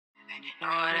know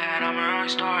that I'm a rock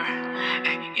star.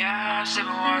 Ay, yeah, I sip and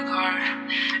work hard.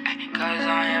 Ay, cause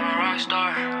I am a rock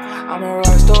star. I'm a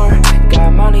rock star.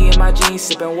 Got money in my jeans,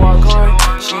 sip and walk hard.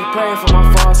 She praying for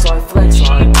my fall, so I flex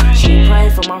hard. She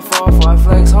praying for my fall, so I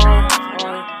flex hard.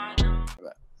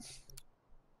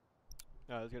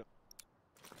 No, let's get it.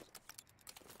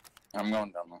 I'm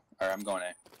going down though. Or I'm going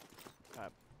A.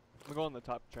 Alright. I'm gonna go on the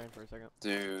top train for a second.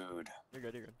 Dude. You're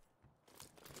good, you're good.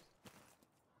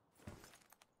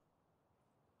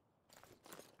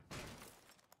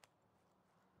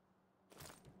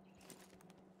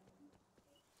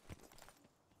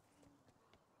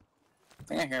 I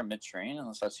think I hear a mid-train,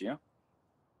 unless that's you.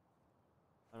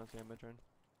 I don't see a mid-train.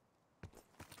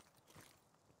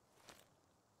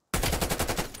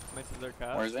 Misses their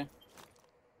cat. Where is he?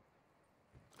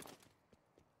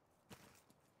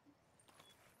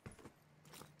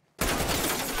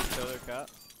 Kill their cat.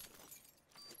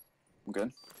 I'm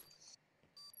good.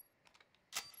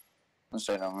 Let's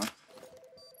stay down there.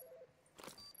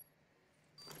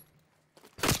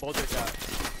 Hold their cat.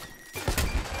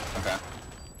 Okay.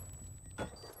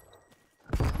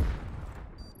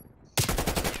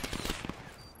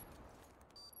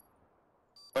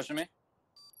 Pushing me.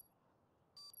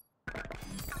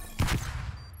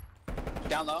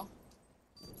 Down low.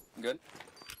 I'm good.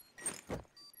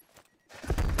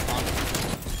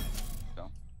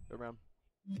 Go. Go around.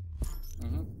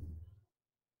 Mm-hmm.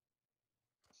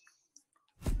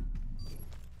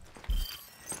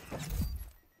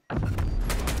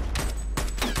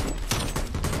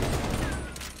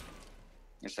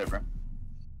 Good shit, bro.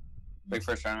 Big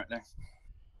first round right there.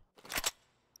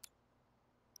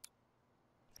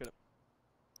 Get it.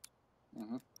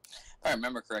 Mm-hmm. If I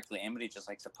remember correctly, Amity just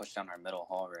likes to push down our middle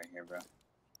hall right here, bro.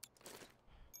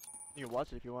 You can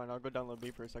watch it if you want. I'll go down low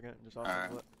B for a second and just off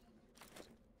Alright. it.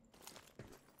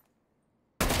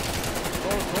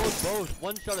 Both.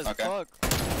 One shot as Okay. fuck.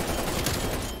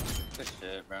 Good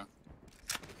shit, bro.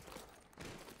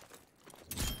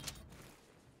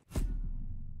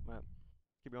 Man,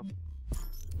 keep going.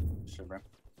 Good shit, bro.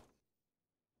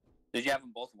 Did you have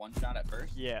them both one shot at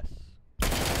first? Yes.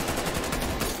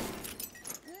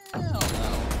 Hell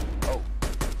no. Oh.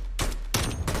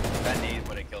 That nade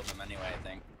would have killed him anyway, I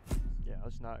think. Yeah, I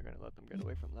was not gonna let them get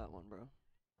away from that one, bro.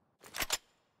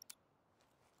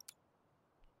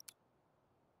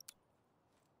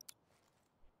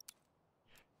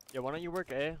 Yeah, why don't you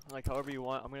work A, like however you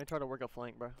want. I'm gonna try to work a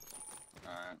flank, bro.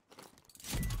 Alright.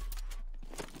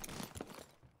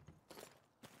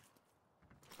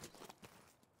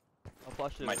 I'll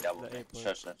flash My the double A pick. push.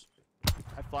 Shush, shush.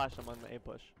 I flashed him on the A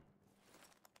push.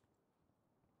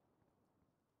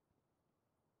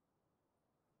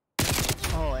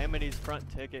 Oh, Amity's front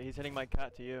ticket. He's hitting my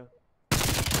cat to you.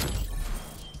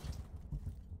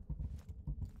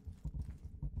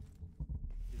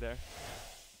 He's there.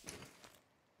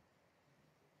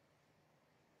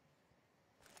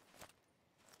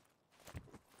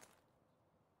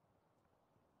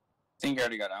 Think you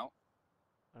already got out?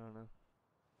 I don't know.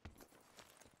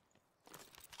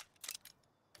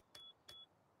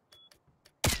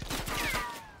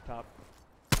 Top.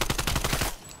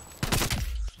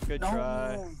 Good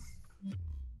try.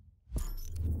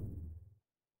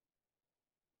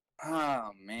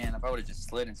 Oh man, if I would have just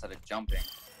slid instead of jumping.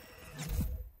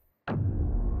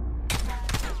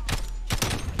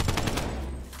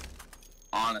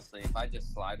 Honestly, if I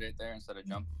just slide right there instead of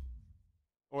jump.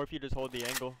 Or if you just hold the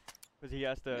angle, because he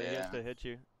has to hit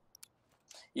you.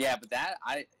 Yeah, but that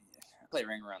I play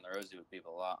ring around the rosy with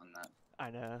people a lot on that.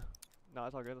 I know. No,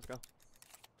 it's all good. Let's go.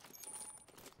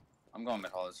 I'm going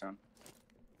mid hall this round.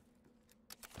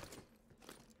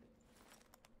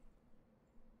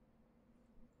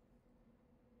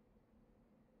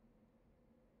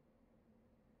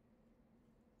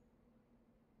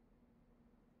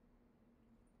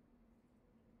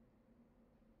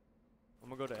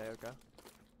 I'm gonna go to A, okay?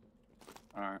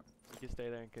 Alright. You can stay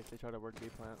there in case they try to work B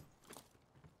plant.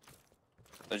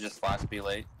 So just flash B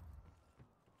late.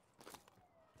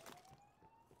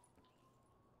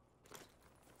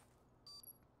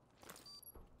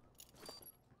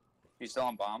 You still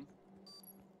on bomb?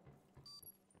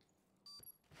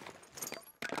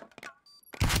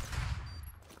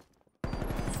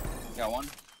 Got one.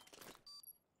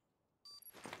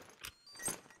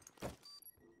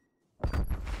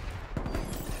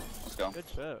 Let's go. Good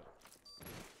shit.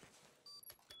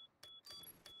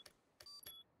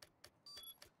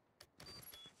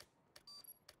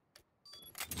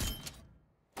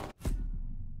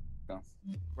 Go.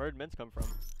 Where'd mints come from?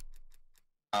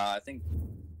 I think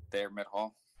they're mid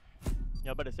hall. Yeah,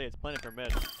 I'm about to say it's planted for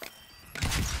mid.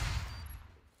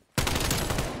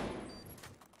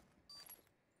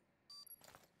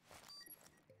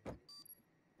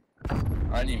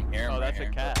 I didn't even hear him. Oh, right that's here.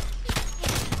 a cat.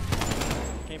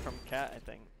 Came from cat, I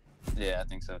think. Yeah, I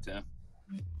think so too.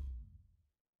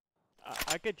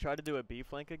 I could try to do a B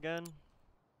flank again,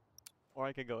 or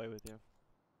I could go A with you.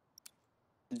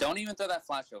 Don't even throw that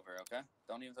flash over, okay?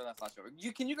 Don't even throw that flash over.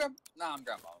 Can you grab? Nah, I'm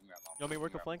grab ball. I'm grab ball. You want me to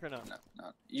work a flank or no?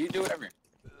 No. You do whatever.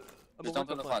 Just don't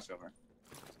throw the flash over.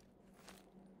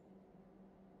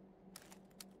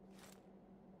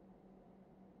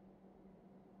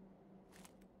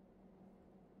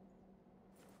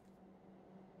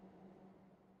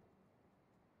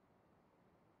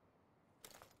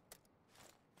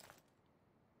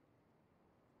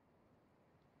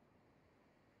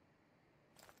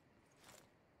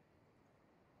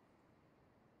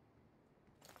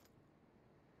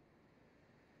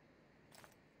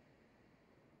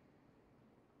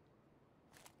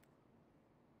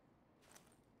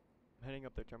 I'm heading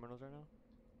up their terminals right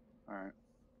now. All right.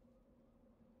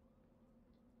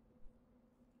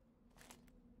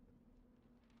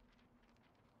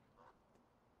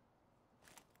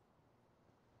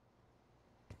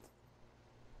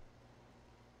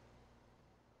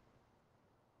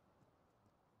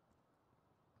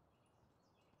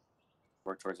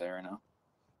 Work towards A right now.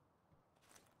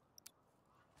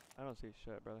 I don't see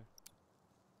shit, brother.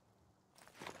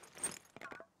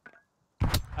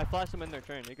 I flashed them in their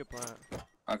train. You could plant.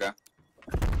 Okay.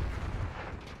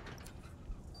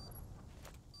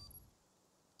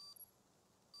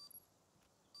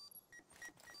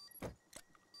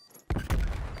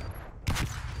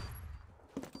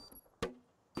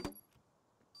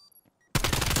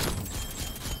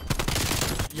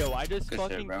 Yo, I just Good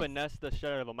fucking shit, bro. finessed the shit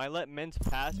out of them. I let Mints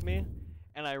pass me,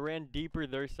 and I ran deeper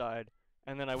their side,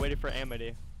 and then I waited for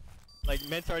Amity. Like,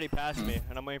 Mints already passed me,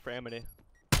 and I'm waiting for Amity.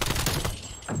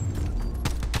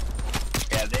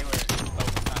 Yeah, they were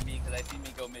focused on me because I seen me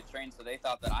go mid-train, so they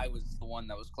thought that I was the one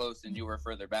that was close and you were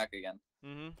further back again.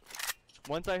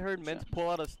 Once I heard Mints pull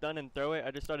out a stun and throw it, I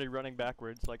just started running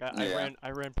backwards. Like, I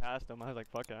ran past him. I was like,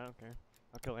 fuck it, I don't care.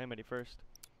 I'll kill Amity first.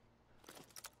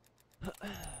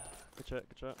 Good shot,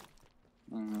 good shot.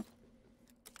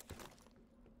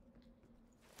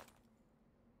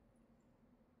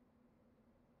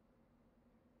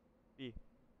 B.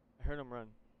 I heard him run.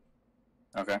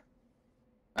 Okay.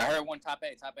 I heard one top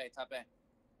A, top A, top A.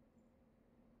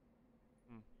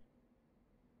 I'm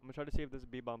gonna try to see if there's a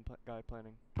B-bomb guy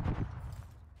planning.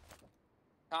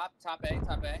 Top A,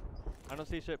 top A. I don't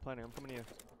see shit planning. I'm coming to you.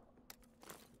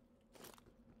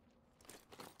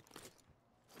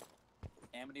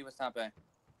 Amity was top A.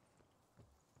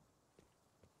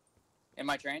 In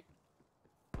my train.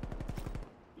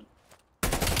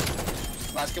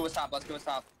 Let's get what's top. Let's get what's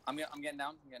top. I'm getting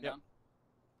down. I'm getting down.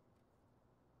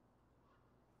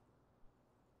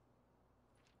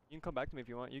 You can come back to me if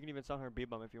you want. You can even sound her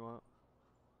B-bomb if you want.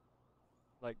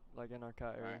 Like in our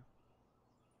cat area. Right.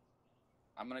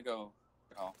 I'm gonna go.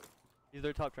 Oh. He's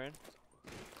their top train.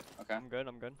 Okay. I'm good.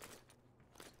 I'm good.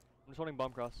 I'm just holding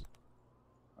bomb cross.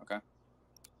 Okay.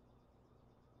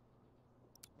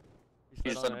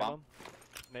 He's set a bomb.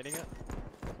 Nading it.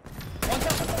 One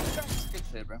top. Good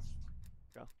shit, bro.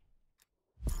 Go.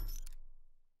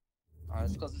 Alright,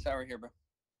 let's close this tower here, bro.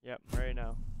 Yep, right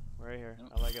now. Right here.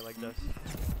 I like it like this.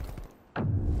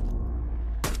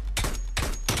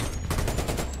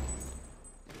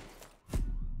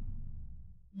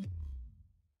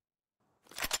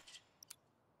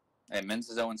 Hey, Men's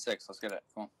is 0-6. Let's get it.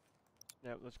 Come on.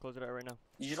 Yeah, let's close it out right now.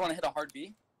 You just want to hit a hard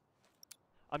B?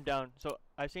 I'm down. So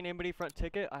I've seen anybody front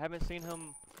ticket. I haven't seen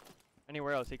him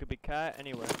anywhere else. He could be cat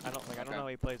anywhere. I don't know how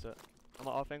he plays it. I'm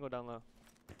off angle down low.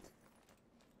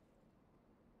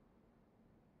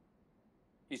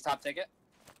 He's top ticket.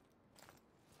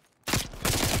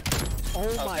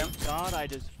 Oh my god! I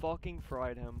just fucking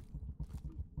fried him.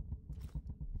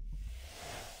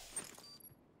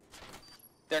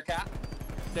 There, cat.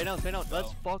 Stay down. Stay down.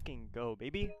 Let's fucking go,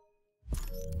 baby.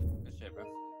 Good shit, bro.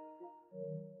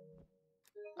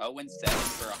 0-7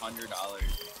 for $100.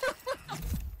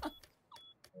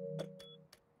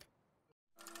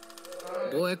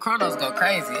 Boy, Chronos go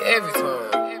crazy every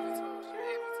time.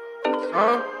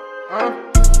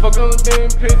 Fuckin' with them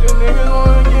picture, niggas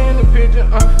wanna get in the picture.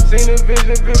 Seen the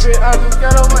vision vivid, I just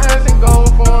got on my ass and going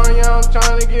for it. Yeah, I'm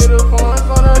tryna get a point,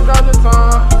 so I drop the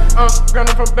time.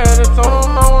 Grinding from bad to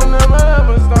tone, I won't never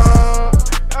ever stop.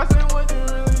 I said, what you